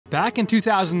Back in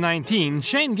 2019,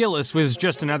 Shane Gillis was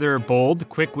just another bold,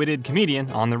 quick-witted comedian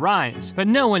on the rise. But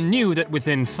no one knew that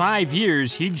within 5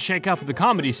 years, he'd shake up the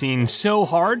comedy scene so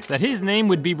hard that his name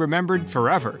would be remembered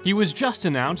forever. He was just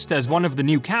announced as one of the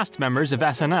new cast members of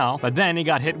S.N.L., but then he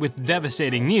got hit with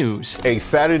devastating news. A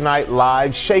Saturday Night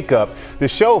Live shakeup, the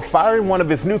show firing one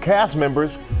of its new cast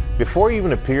members before he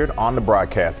even appeared on the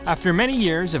broadcast. After many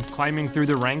years of climbing through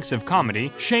the ranks of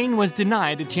comedy, Shane was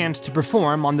denied a chance to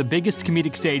perform on the biggest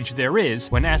comedic stage there is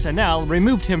when SNL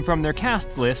removed him from their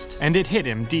cast list, and it hit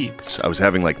him deep. I was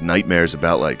having like nightmares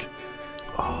about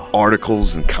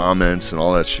articles and comments and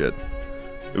all that shit.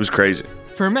 It was crazy.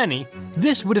 For many,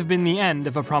 this would have been the end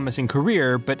of a promising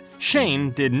career, but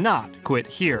Shane did not quit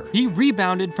here. He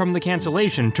rebounded from the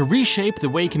cancellation to reshape the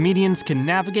way comedians can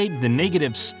navigate the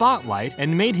negative spotlight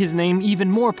and made his name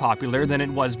even more popular than it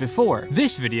was before.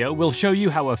 This video will show you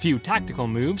how a few tactical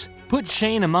moves put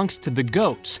Shane amongst the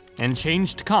GOATs and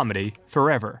changed comedy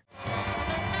forever.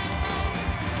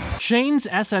 Shane's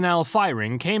SNL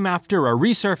firing came after a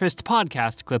resurfaced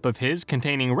podcast clip of his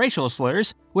containing racial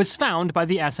slurs was found by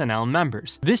the SNL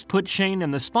members. This put Shane in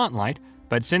the spotlight,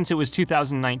 but since it was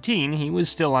 2019, he was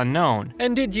still unknown.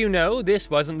 And did you know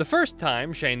this wasn't the first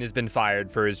time Shane has been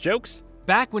fired for his jokes?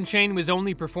 Back when Shane was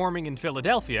only performing in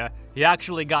Philadelphia, he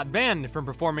actually got banned from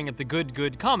performing at the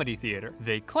Good Comedy Theater.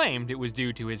 They claimed it was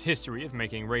due to his history of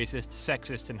making racist,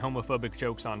 sexist, and homophobic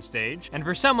jokes on stage, and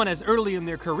for someone as early in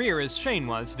their career as Shane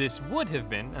was, this would have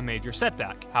been a major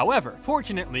setback. However,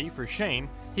 fortunately for Shane,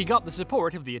 he got the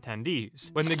support of the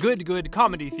attendees. When the Good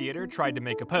Comedy Theater tried to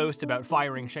make a post about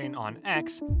firing Shane on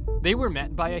X, they were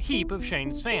met by a heap of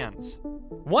Shane's fans.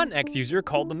 One X-user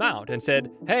called them out and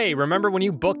said, "Hey, remember when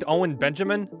you booked Owen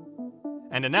Benjamin?"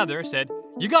 And another said,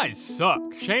 "You guys suck.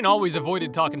 Shane always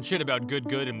avoided talking shit about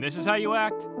Good and this is how you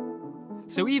act?"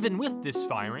 So even with this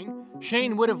firing,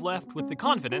 Shane would have left with the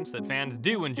confidence that fans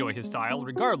do enjoy his style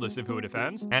regardless of who it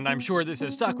offends, and I'm sure this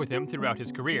has stuck with him throughout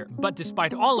his career. But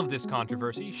despite all of this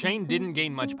controversy, Shane didn't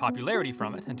gain much popularity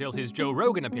from it until his Joe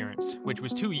Rogan appearance, which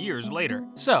was 2 years later.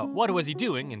 So, what was he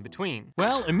doing in between?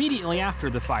 Well, immediately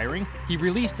after the firing, he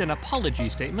released an apology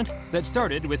statement that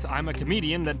started with "I'm a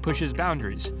comedian that pushes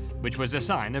boundaries," which was a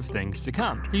sign of things to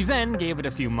come. He then gave it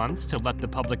a few months to let the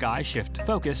public eye shift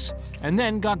focus, and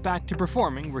then got back to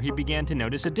performing where he began to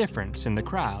notice a difference in the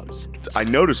crowds. I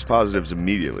noticed positives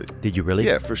immediately. Did you really?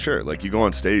 Yeah, for sure. Like, you go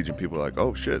on stage and people are like,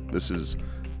 "Oh shit, this is,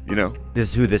 this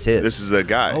is who this is. This is the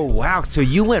guy." Oh wow! So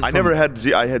you went. I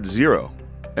had zero,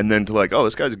 and then to like, "Oh,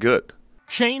 this guy's good."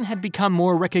 Shane had become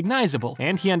more recognizable,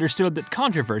 and he understood that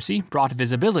controversy brought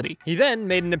visibility. He then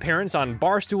made an appearance on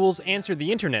Barstool's Answer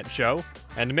the Internet show,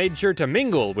 and made sure to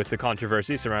mingle with the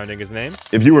controversy surrounding his name.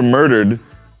 If you were murdered,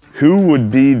 who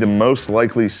would be the most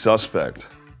likely suspect?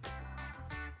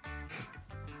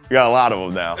 We got a lot of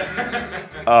them now.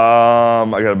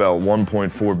 I got about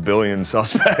 1.4 billion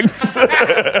suspects.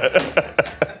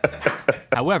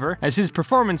 However, as his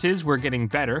performances were getting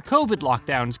better, COVID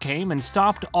lockdowns came and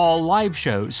stopped all live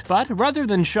shows. But rather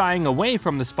than shying away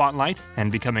from the spotlight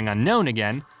and becoming unknown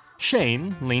again,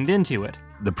 Shane leaned into it.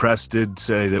 The press did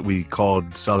say that we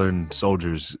called Southern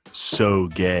soldiers so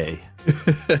gay.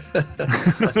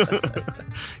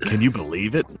 Can you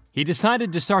believe it? He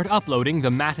decided to start uploading the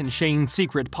Matt and Shane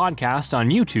Secret podcast on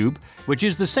YouTube, which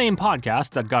is the same podcast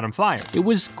that got him fired. It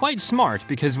was quite smart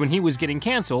because when he was getting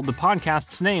canceled, the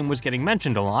podcast's name was getting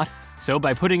mentioned a lot, so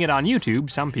by putting it on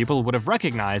YouTube, some people would have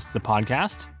recognized the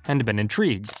podcast and been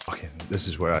intrigued. Okay, this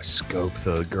is where I scope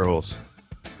the girls.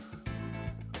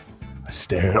 I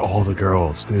stare at all the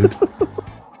girls, dude.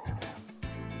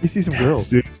 You see some girls.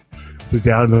 Dude. They're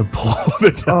down in the pool.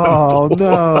 Oh,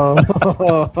 no.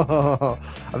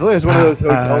 I feel like it's one of those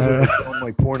hotels where they film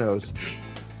like pornos.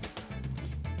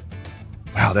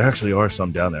 Wow, there actually are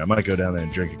some down there. I might go down there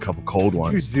and drink a couple cold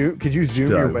ones. Could you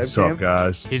zoom your webcam? What's up,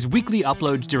 guys? His weekly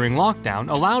uploads during lockdown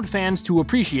allowed fans to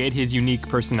appreciate his unique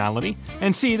personality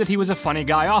and see that he was a funny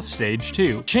guy offstage,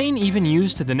 too. Shane even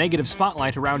used the negative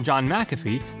spotlight around John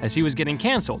McAfee as he was getting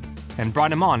canceled and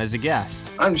brought him on as a guest.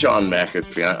 I'm John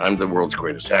McAfee. I'm the world's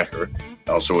greatest hacker.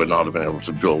 I also would not have been able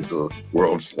to build the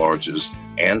world's largest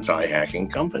anti-hacking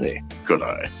company, could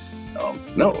I?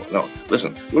 No.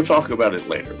 Listen, we'll talk about it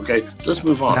later, okay? So let's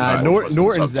move on.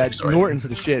 Norton's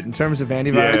the shit in terms of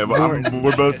antivirus.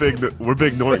 Yeah, we're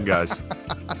big Norton guys.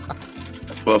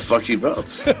 Well, fuck you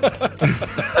both.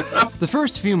 The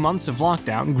first few months of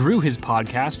lockdown grew his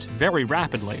podcast very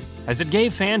rapidly, as it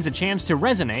gave fans a chance to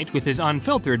resonate with his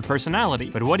unfiltered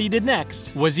personality. But what he did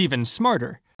next was even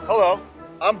smarter. Hello,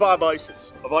 I'm Bob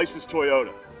Isis of Isis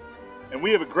Toyota, and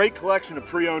we have a great collection of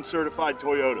pre-owned certified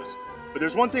Toyotas. But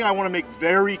there's one thing I want to make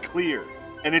very clear.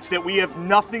 and it's that we have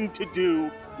nothing to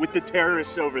do with the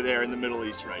terrorists over there in the Middle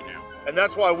East right now. And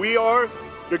that's why we are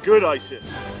the good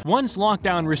ISIS. Once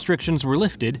lockdown restrictions were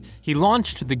lifted, he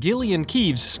launched the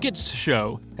Gillis Skits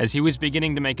Show, as he was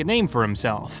beginning to make a name for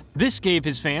himself. This gave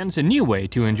his fans a new way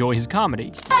to enjoy his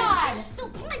comedy. Still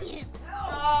playing.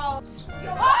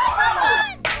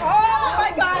 Oh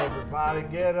my God! Everybody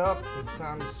get up, it's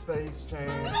time to space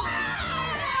change.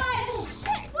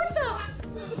 What the?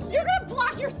 You're gonna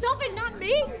block yourself and not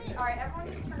me? Alright, everyone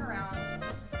just turn around.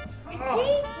 Is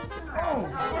he? Just turn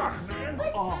around.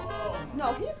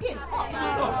 No, he's getting fucked.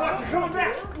 Oh, fuck, you're coming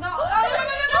back! No.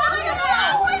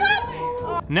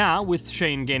 Now, with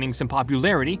Shane gaining some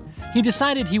popularity, he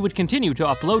decided he would continue to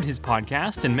upload his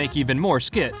podcast and make even more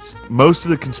skits. Most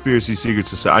of the conspiracy secret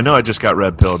society. I know I just got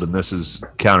red pilled, and this is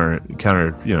counter.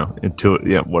 You know, intuitive.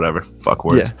 Yeah, whatever. Fuck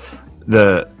words.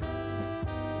 Yeah.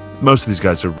 Most of these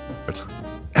guys are.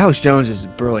 Alex Jones is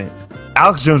brilliant.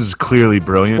 Alex Jones is clearly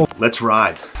brilliant. Let's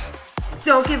ride.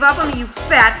 Don't give up on me, you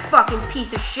fat fucking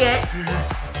piece of shit.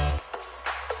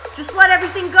 Just let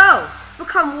everything go.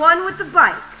 Become one with the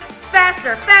bike.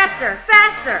 Faster, faster,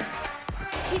 faster.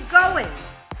 Keep going.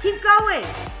 Keep going.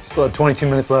 Still have 22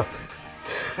 minutes left.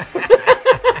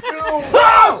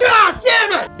 Oh, God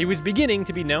damn it! He was beginning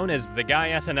to be known as the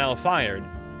guy SNL fired,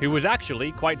 who was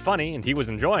actually quite funny and he was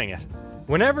enjoying it.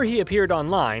 Whenever he appeared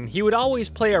online, he would always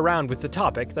play around with the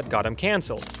topic that got him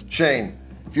canceled. Shane,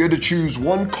 if you had to choose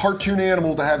one cartoon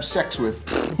animal to have sex with,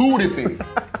 who would it be?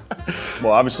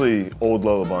 Well, obviously, old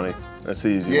Lola Bunny. That's the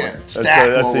easy one. That's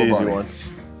the easy one.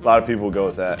 A lot of people will go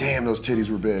with that. Damn, those titties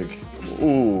were big.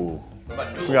 Ooh.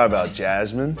 Forgot about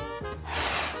Jasmine.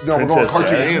 No, we're going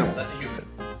cartoon animal. That's a human.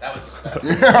 That was...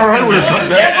 Yeah, all right, we're done.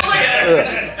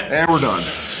 Yeah. And we're done.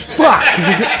 Fuck!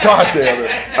 God damn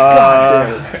it.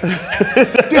 God damn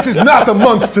it. This is not the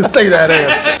month to say that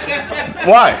answer.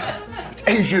 Why? It's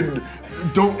Asian.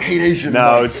 Don't hate Asian.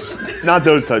 No, it's not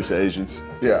those types of Asians.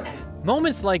 Yeah.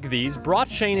 Moments like these brought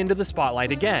Shane into the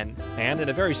spotlight again, and in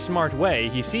a very smart way,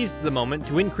 he seized the moment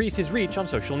to increase his reach on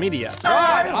social media. All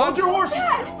right, hold your horses.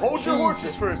 Hold your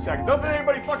horses for a second. Doesn't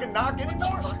anybody fucking knock it? What the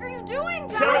fuck are you doing,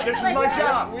 guys? Sarah, this is my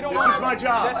job. This is my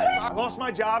job. I lost my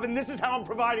job, and this is how I'm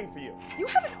providing for you. You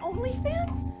have an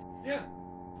OnlyFans? Yeah.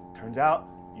 Turns out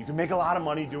you can make a lot of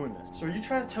money doing this. So are you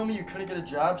trying to tell me you couldn't get a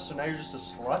job, so now you're just a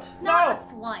slut? Not a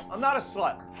slut. I'm not a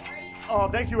slut. Oh,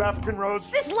 thank you, African Rose.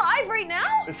 This live right now?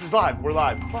 This is live. We're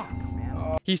live. Fuck,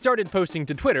 man. He started posting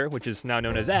to Twitter, which is now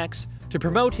known as X, to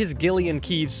promote his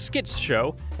Gillis Skits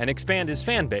Show and expand his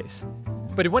fan base.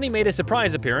 But when he made a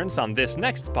surprise appearance on this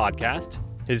next podcast,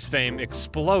 his fame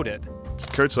exploded.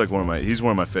 Kurt's like he's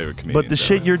one of my favorite comedians. But the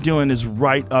shit you're doing is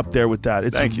right up there with that.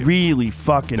 It's really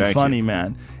fucking funny,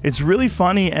 man. It's really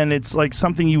funny, and it's like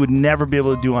something you would never be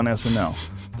able to do on SNL.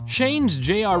 Shane's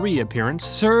JRE appearance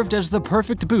served as the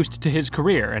perfect boost to his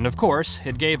career, and of course,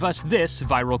 it gave us this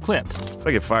viral clip. If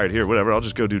I get fired here, whatever, I'll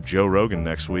just go do Joe Rogan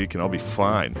next week and I'll be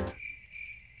fine.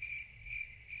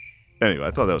 Anyway,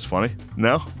 I thought that was funny.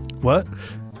 No? What?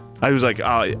 I was like,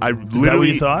 I Is that what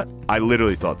you thought? I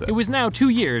literally thought that. It was now 2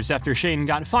 years after Shane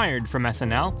got fired from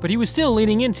SNL, but he was still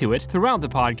leaning into it. Throughout the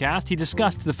podcast, he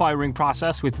discussed the firing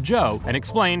process with Joe and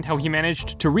explained how he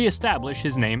managed to reestablish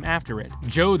his name after it.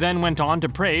 Joe then went on to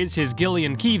praise his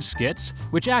Gillis skits,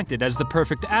 which acted as the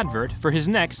perfect advert for his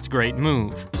next great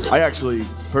move.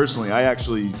 Personally, I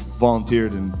actually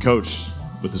volunteered and coached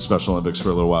with the Special Olympics for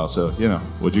a little while, so, you know,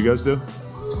 what'd you guys do?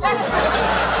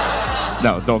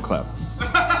 No, don't clap.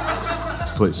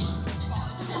 Please.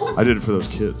 I did it for those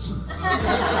kids.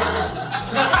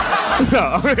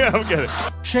 No, I'm kidding.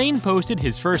 Shane posted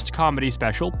his first comedy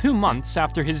special 2 months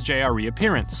after his JRE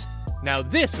appearance. Now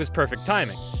this was perfect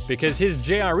timing, because his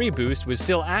JRE boost was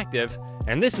still active,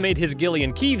 and this made his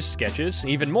Gillis sketches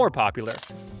even more popular.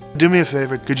 Do me a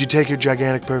favor, could you take your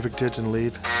gigantic perfect tits and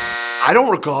leave? I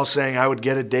don't recall saying I would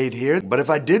get a date here, but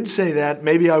if I did say that,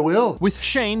 maybe I will. With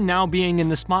Shane now being in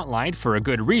the spotlight for a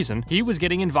good reason, he was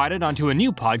getting invited onto a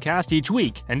new podcast each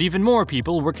week, and even more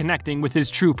people were connecting with his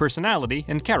true personality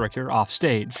and character off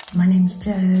stage. My name's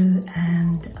Jo,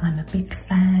 and I'm a big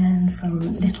fan from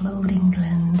little old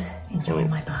England, enjoying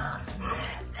my bath.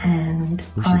 And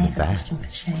I have a question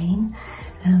for Shane.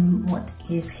 What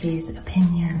is his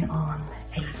opinion on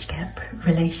age gap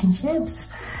relationships?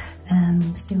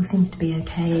 Still seems to be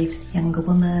okay for the younger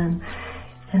woman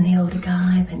and the older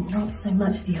guy, but not so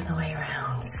much the other way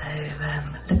around. So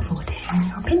look forward to hearing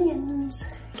your opinions.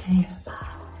 Okay,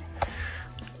 bye.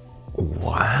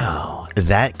 Wow,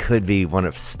 that could be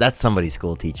that's somebody's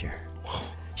school teacher.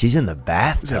 She's in the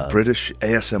bathtub. Is that British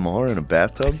ASMR in a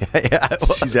bathtub? Yeah.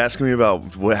 She's asking me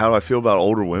about how I feel about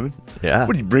older women? Yeah.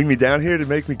 What, do you bring me down here to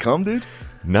make me come, dude?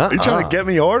 No. Are you trying to get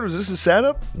me hard? Was this a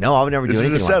setup? No, I would never do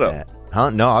anything This is a setup. like that. Huh?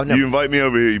 No, I've never. You invite me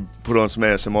over here, you put on some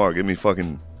ASMR, give me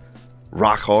fucking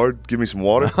rock hard, give me some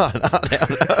water. What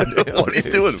are you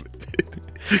doing?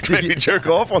 You make me jerk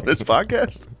off on this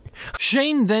podcast?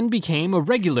 Shane then became a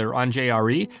regular on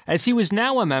JRE, as he was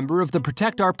now a member of the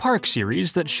Protect Our Park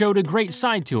series that showed a great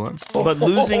side to him. But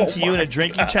losing to you in a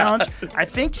drinking challenge, I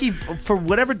think he, for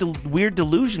whatever weird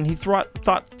delusion, he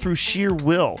thought through sheer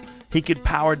will he could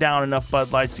power down enough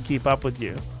Bud Lights to keep up with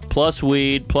you. Plus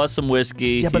weed, plus some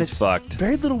whiskey. Yeah, but he's it's fucked.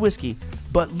 Very little whiskey.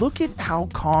 But look at how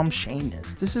calm Shane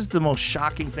is. This is the most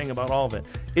shocking thing about all of it.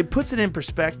 It puts it in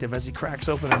perspective as he cracks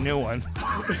open a new one.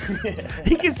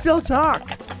 He can still talk.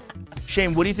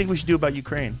 Shane, what do you think we should do about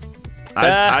Ukraine?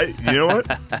 You know what?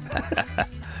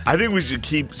 I think we should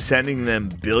keep sending them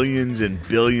billions and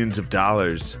billions of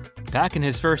dollars. Back in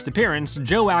his first appearance,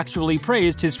 Joe actually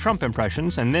praised his Trump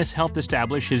impressions, and this helped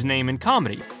establish his name in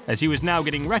comedy, as he was now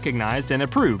getting recognized and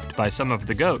approved by some of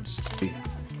the GOATs.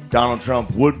 Donald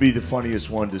Trump would be the funniest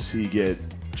one to see get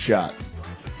shot.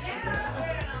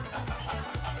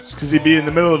 Just because he'd be in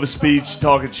the middle of a speech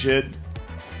talking shit.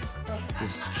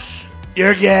 Just,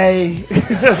 you're gay.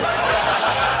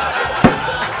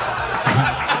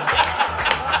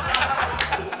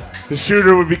 The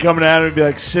shooter would be coming at him and be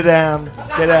like, sit down,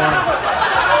 get down.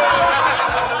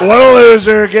 What a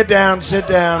loser, get down, sit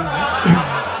down.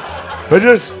 But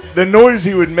just the noise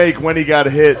he would make when he got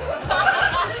hit.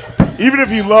 Even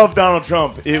if you love Donald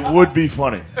Trump, it would be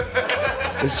funny.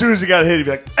 As soon as he got hit, he'd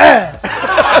be like,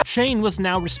 ah! Shane was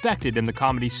now respected in the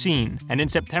comedy scene, and in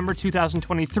September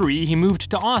 2023, he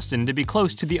moved to Austin to be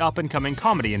close to the up-and-coming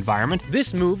comedy environment.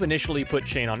 This move initially put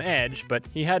Shane on edge, but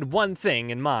he had one thing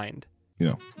in mind. You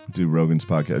know, do Rogan's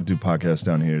podcast, do podcasts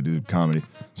down here, do comedy.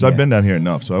 So I've been down here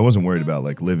enough, so I wasn't worried about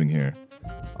like living here.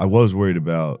 I was worried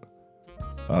about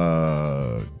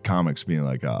comics being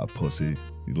like, pussy.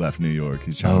 He left New York.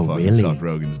 He's trying to fucking suck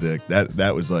Rogan's dick.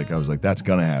 That was like, I was like, that's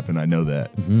gonna happen. I know that.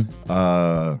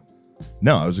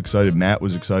 No, I was excited. Matt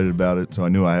was excited about it, so I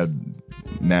knew I had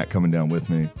Matt coming down with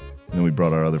me. And then we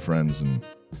brought our other friends, and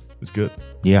it's good.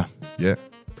 Yeah. Yeah.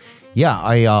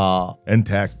 Yeah, and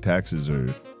taxes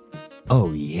are.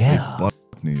 Oh yeah. Fuck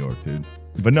New York, dude.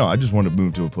 But no, I just wanted to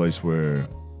move to a place where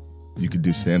you could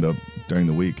do stand up during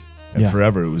the week. And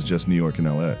forever it was just New York and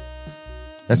LA.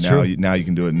 That's true. Now you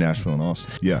can do it in Nashville and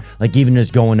Austin. Yeah. Like even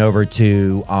just going over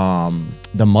to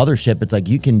the mothership, it's like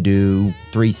you can do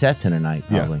 3 sets in a night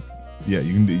probably. Yeah,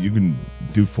 you can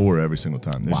do 4 every single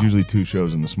time. There's usually 2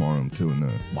 shows in the small room, 2 in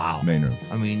the main room.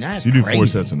 I mean, that's so you do crazy. 4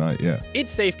 sets a night, yeah. It's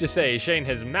safe to say Shane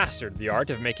has mastered the art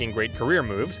of making great career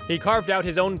moves. He carved out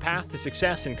his own path to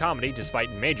success in comedy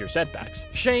despite major setbacks.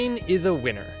 Shane is a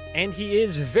winner, and he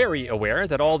is very aware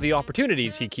that all the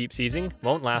opportunities he keeps seizing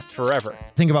won't last forever.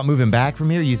 Think about moving back from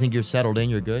here? You think you're settled in,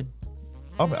 you're good?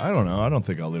 I don't know. I don't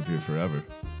think I'll live here forever.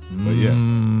 But yeah,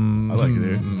 I like it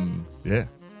here. Yeah.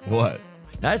 What?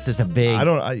 That's just a big... I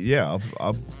don't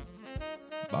know.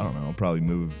 I'll probably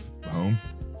move home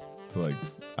to like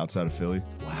outside of Philly.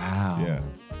 Wow. Yeah.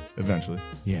 Eventually.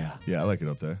 Yeah. Yeah, I like it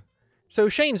up there. So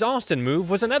Shane's Austin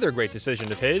move was another great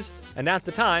decision of his, and at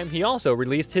the time, he also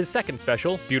released his second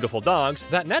special, Beautiful Dogs,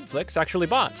 that Netflix actually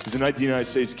bought. Because the night the United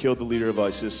States killed the leader of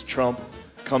ISIS, Trump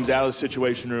comes out of the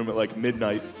Situation Room at like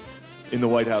midnight in the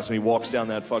White House, and he walks down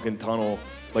that fucking tunnel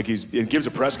like and gives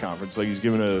a press conference like he's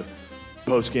giving a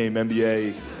post-game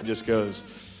NBA, and just goes,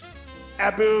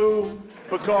 Abu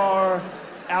Bakr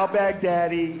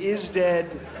al-Baghdadi is dead.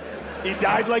 He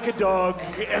died like a dog.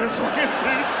 And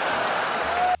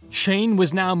Shane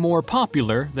was now more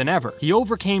popular than ever. He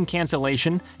overcame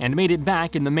cancellation and made it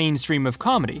back in the mainstream of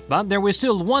comedy. But there was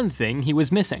still one thing he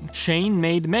was missing. Shane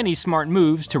made many smart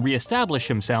moves to reestablish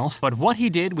himself, but what he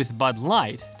did with Bud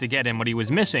Light to get him what he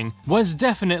was missing was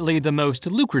definitely the most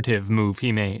lucrative move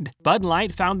he made. Bud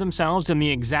Light found themselves in the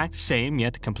exact same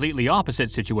yet completely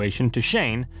opposite situation to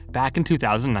Shane back in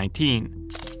 2019.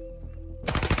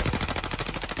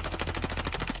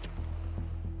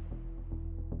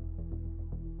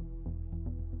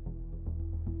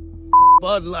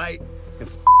 Bud Light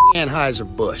and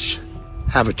Anheuser-Busch.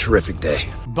 Have a terrific day.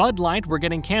 Bud Light were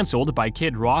getting canceled by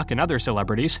Kid Rock and other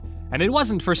celebrities, and it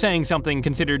wasn't for saying something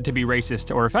considered to be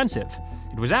racist or offensive.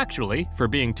 It was actually for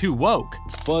being too woke.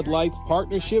 Bud Light's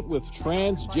partnership with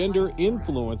transgender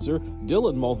influencer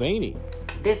Dylan Mulvaney.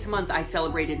 This month I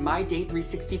celebrated my day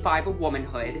 365 of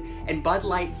womanhood, and Bud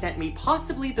Light sent me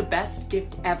possibly the best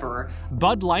gift ever.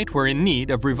 Bud Light were in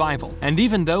need of revival, and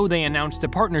even though they announced a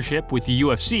partnership with the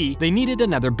UFC, they needed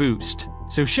another boost.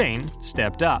 So Shane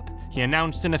stepped up. he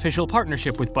announced an official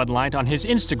partnership with Bud Light on his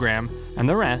Instagram, and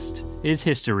the rest is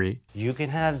history. You can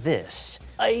have this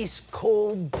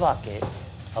ice-cold bucket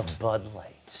of Bud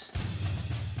Light.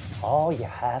 All you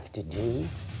have to do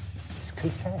is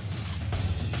confess.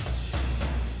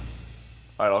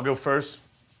 All right, I'll go first.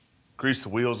 Grease the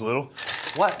wheels a little.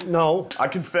 What? No. I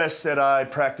confess that I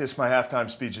practice my halftime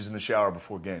speeches in the shower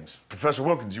before games. Professor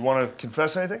Wilkins, you want to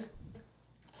confess anything?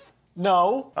 No.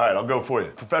 All right, I'll go for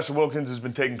you. Professor Wilkins has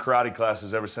been taking karate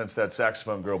classes ever since that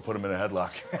saxophone girl put him in a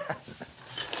headlock.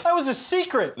 That was a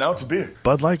secret. Now it's a beer.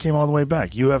 Bud Light came all the way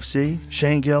back. UFC,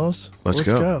 Shane Gillis. Let's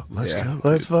go. Let's go.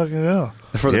 Let's fucking go.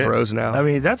 For the bros now. I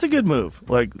mean, that's a good move.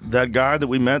 Like that guy that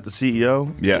we met, the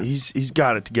CEO. Yeah. He's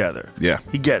got it together. Yeah.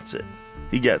 He gets it.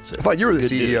 He gets it. I thought you were the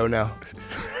Good CEO dude. now.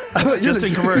 Just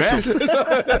in commercials.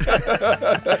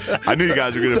 I knew you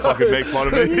guys were going to fucking make fun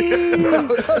of me.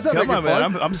 Come on,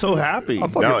 man. I'm so happy.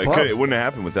 No, it wouldn't have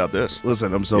happened without this.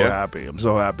 Listen, I'm so happy. I'm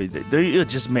so happy. It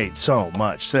just made so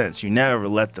much sense. You never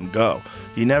let them go.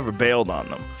 You never bailed on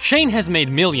them. Shane has made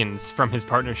millions from his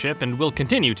partnership and will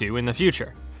continue to in the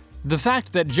future. The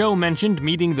fact that Joe mentioned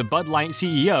meeting the Bud Light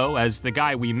CEO as the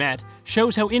guy we met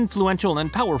shows how influential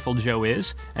and powerful Joe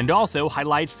is, and also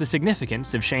highlights the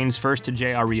significance of Shane's first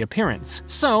JRE appearance.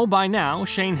 So, by now,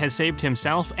 Shane has saved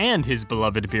himself and his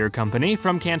beloved beer company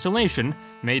from cancellation,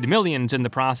 made millions in the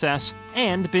process,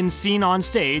 and been seen on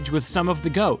stage with some of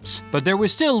the GOATs. But there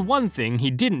was still one thing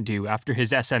he didn't do after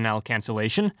his SNL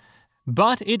cancellation.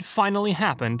 But it finally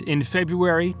happened in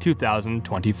February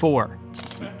 2024.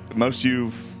 Most of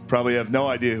you probably have no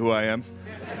idea who I am.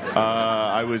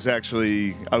 I was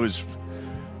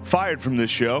fired from this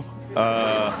show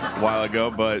a while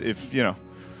ago, but if,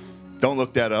 don't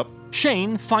look that up.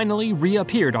 Shane finally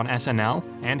reappeared on SNL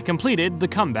and completed the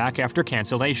comeback after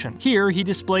cancellation. Here, he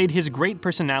displayed his great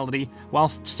personality while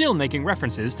still making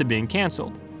references to being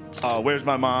canceled. Where's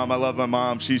my mom? I love my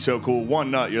mom. She's so cool. One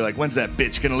nut, you're like, when's that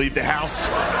bitch gonna leave the house?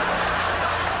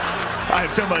 I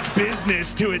have so much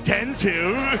business to attend to.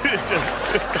 All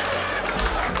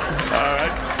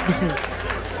right.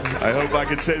 I hope I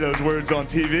can say those words on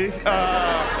TV.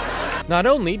 Not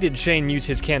only did Shane use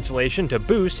his cancellation to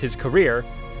boost his career,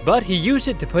 but he used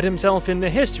it to put himself in the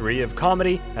history of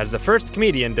comedy as the first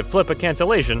comedian to flip a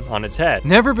cancellation on its head.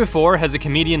 Never before has a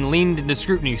comedian leaned into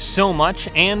scrutiny so much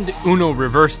and Uno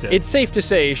reversed it. It's safe to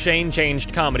say Shane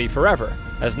changed comedy forever,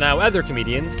 as now other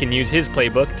comedians can use his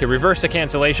playbook to reverse a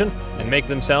cancellation and make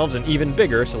themselves an even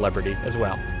bigger celebrity as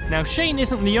well. Now, Shane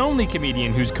isn't the only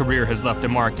comedian whose career has left a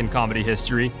mark in comedy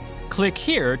history. Click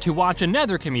here to watch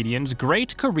another comedian's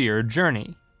great career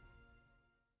journey.